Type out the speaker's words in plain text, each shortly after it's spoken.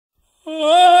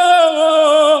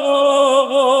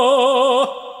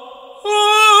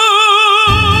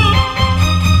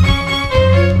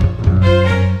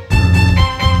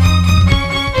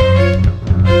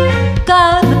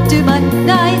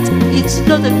It's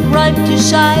not a crime to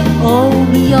shine.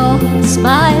 Only your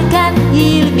smile can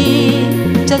heal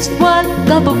me. Just one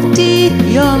cup of tea,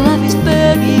 your love is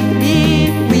burning me.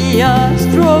 We are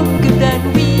stronger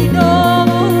than we know.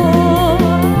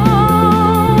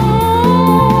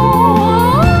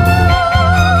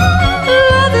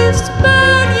 Love is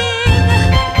burning.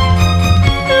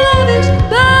 Love is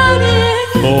burning.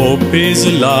 Hope is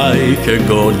like a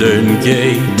golden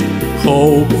gate.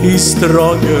 Hope is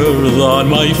stronger than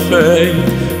my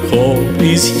faith. Hope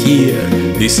is here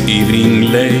this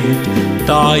evening late.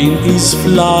 Time is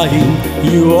flying,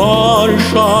 you are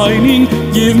shining.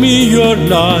 Give me your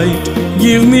light,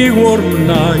 give me warm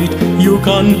night. You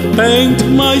can paint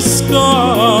my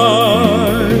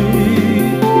sky.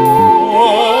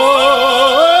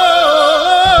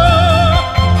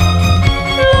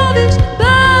 Love is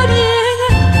burning.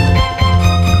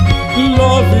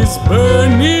 Love is burning.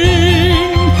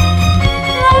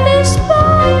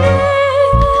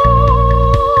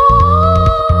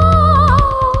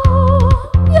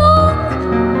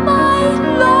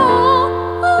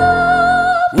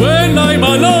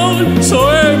 So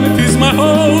empty's my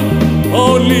home.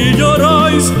 Only your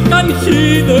eyes can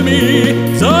heal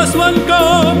me. Just one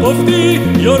cup of tea.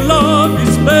 Your love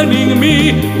is burning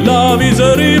me. Love is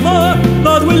a river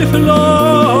that will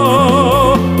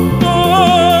flow.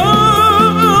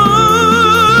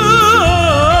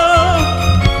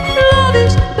 Love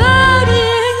is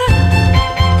burning.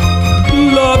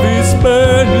 Love is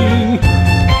burning.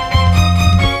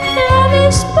 Love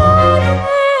is burning.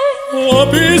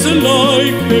 Hope is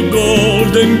like a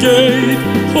golden gate.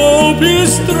 Hope is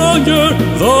stronger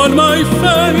than my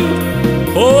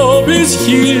faith. Hope is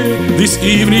here this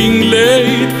evening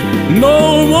late.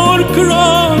 No more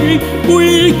crying,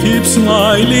 we keep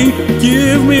smiling.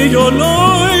 Give me your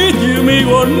light, give me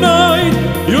your night.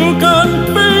 You can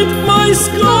paint my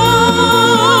sky.